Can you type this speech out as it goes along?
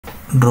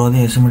Draw the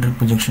isometric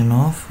projection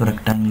of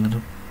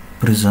rectangular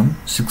prism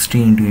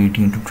 60 into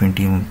 80 into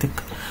 20 mm thick,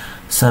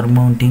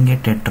 surmounting a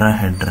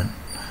tetrahedron.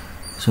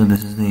 So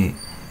this is the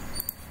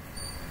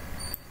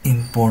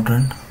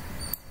important.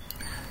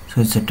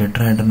 So it's a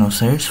tetrahedron of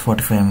sides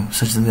 45 mm,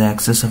 such that the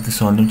axes of the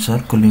solids are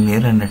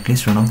collinear and at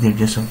least one of the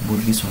edges of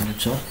both the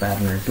solids are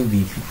parallel to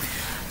VP.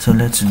 So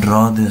let's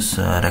draw this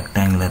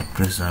rectangular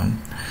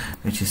prism,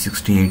 which is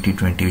 60, 80,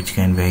 20, which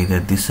can be either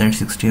this side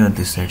 60 or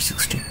this side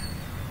 60.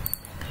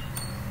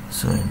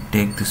 So I'll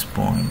take this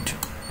point.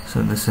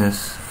 So this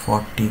is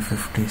 40,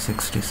 50,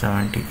 60,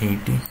 70,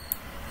 80,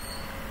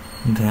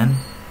 then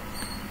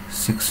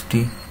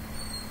 60,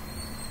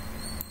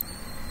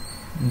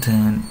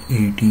 then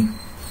 80,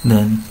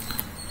 then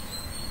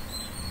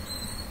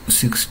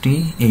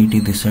 60, 80,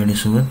 this side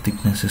is over,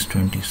 thickness is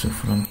 20. So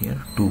from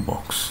here, 2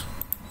 box.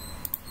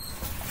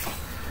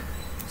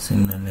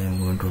 Similarly, I'm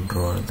going to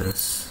draw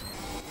this.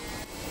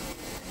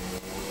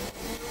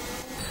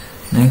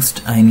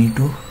 Next, I need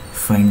to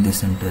find the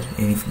center.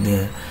 If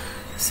they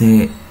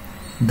say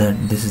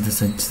that this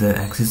is the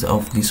axis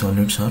of the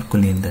solids are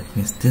collinear, that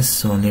means this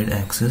solid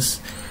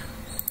axis.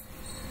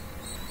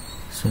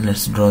 So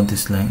let's draw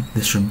this line.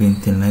 This should be in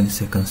thin line.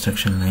 This is a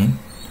construction line.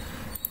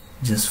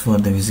 Just for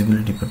the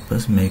visibility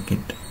purpose, make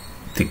it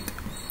thick.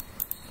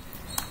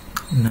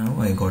 Now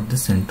I got the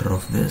center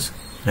of this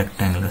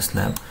rectangular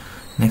slab.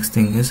 Next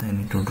thing is I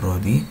need to draw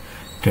the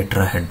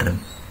tetrahedron.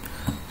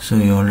 So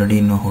you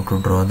already know how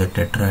to draw the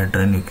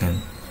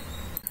tetrahedron.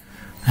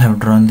 I have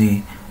drawn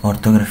the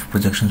orthographic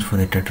projections for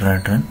the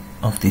tetrahedron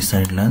of the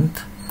side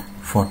length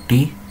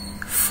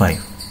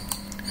 45.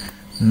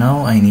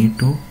 Now I need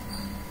to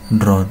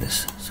draw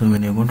this. So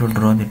when you're going to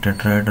draw the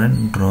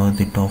tetrahedron, draw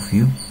the top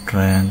view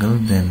triangle,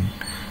 then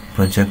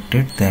project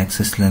it. The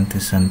axis length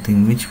is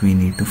something which we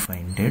need to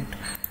find it.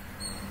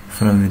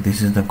 From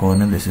this is the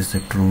corner, this is the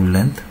true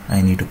length.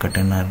 I need to cut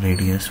an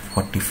radius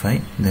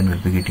 45, then we'll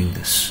be getting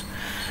this.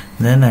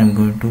 Then I'm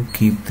going to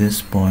keep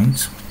these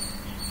points.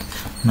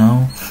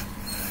 Now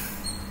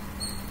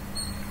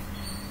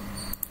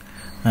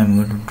I'm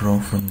going to draw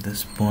from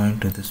this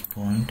point to this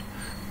point.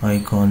 I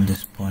call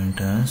this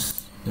point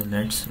as, so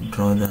let's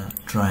draw the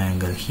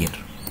triangle here.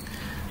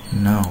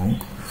 Now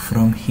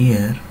from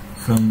here,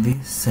 from the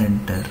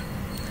center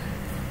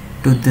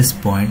to this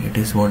point, it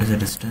is, what is the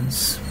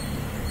distance?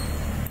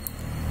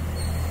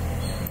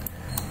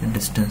 The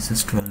distance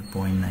is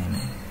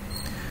 12.99.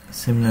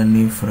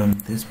 Similarly, from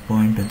this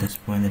point to this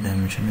point, the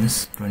dimension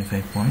is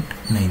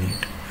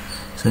 25.98.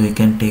 So we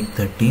can take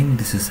 13,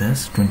 this is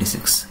as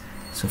 26.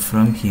 So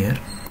from here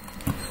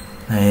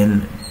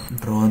I'll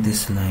draw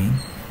this line.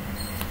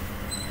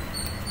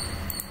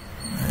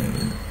 I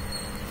will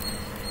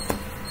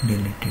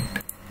delete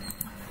it.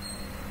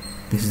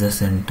 This is the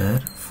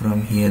center.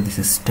 From here this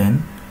is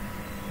 10,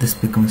 this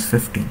becomes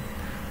 15.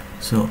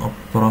 So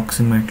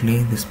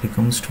approximately this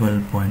becomes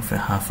 12.5,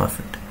 half of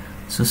it.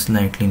 So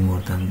slightly more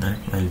than that.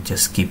 I'll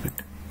just keep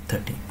it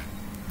 30.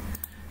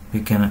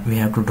 We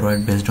have to draw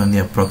it based on the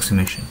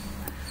approximation.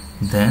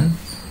 Then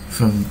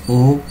from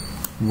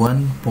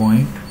O1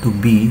 point to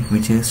B,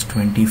 which is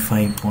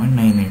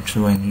 25.98.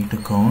 So I need to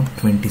count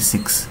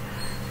 26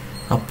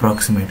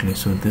 approximately.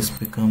 So this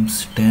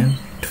becomes 10,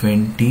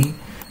 20,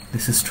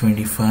 this is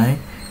 25,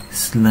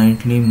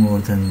 slightly more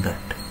than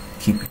that.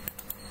 Keep it.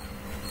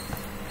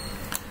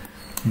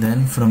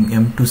 Then from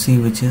M to C,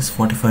 which is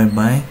 45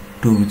 by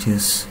 2, which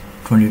is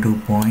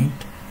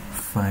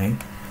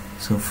 22.5.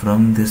 So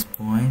from this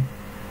point,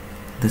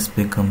 this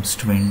becomes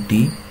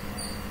 20,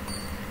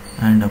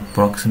 and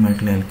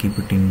approximately I'll keep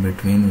it in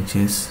between, which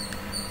is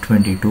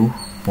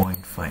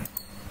 22.5.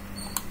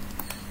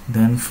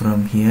 Then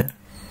from here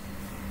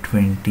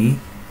 20,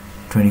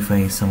 25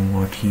 is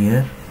somewhat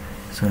here,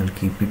 so I'll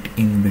keep it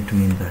in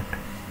between that,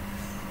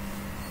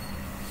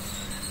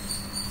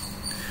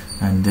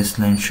 and this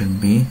line should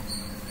be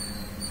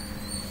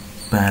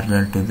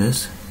parallel to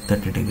this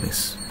 30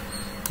 degrees.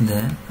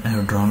 Then I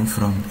have drawn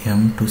from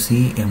M to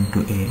C, M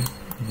to A,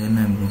 then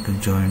I'm going to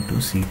join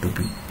to C to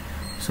B.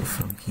 So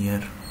from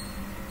here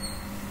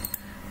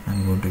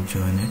I'm going to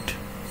join it.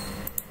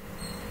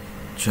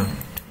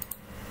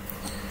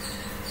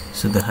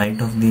 So the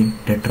height of the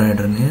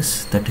tetrahedron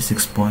is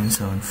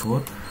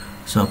 36.74.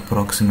 So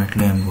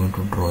approximately I'm going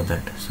to draw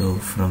that. So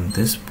from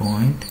this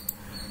point,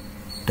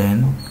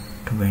 10,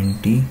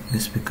 20,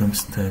 this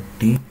becomes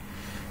 30,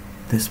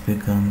 this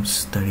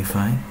becomes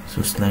 35.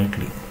 So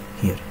slightly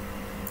here,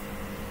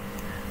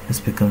 this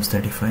becomes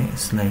 35,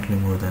 slightly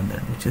more than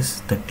that, which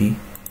is 30.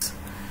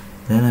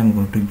 Then I'm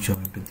going to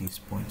join to these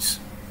points,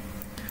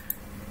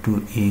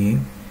 to A,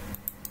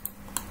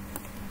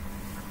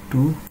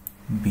 to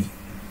B.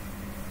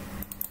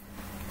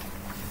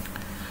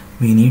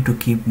 We need to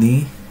keep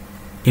the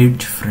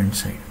edge front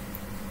side.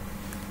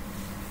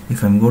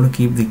 If I'm going to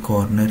keep the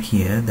corner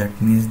here,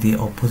 that means the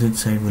opposite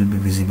side will be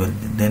visible.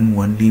 Then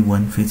only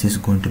one face is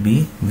going to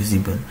be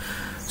visible.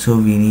 So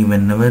we need,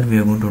 whenever we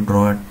are going to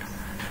draw a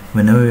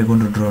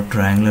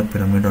triangular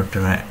pyramid or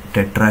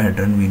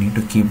tetrahedron, we need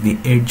to keep the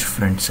edge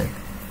front side.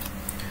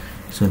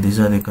 So these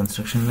are the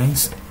construction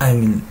lines. I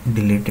will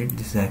delete it.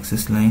 This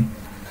axis line.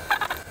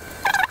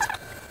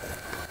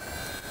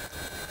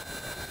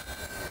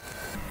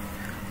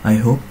 I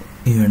hope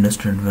you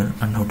understood well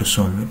and how to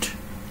solve it.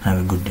 Have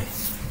a good day.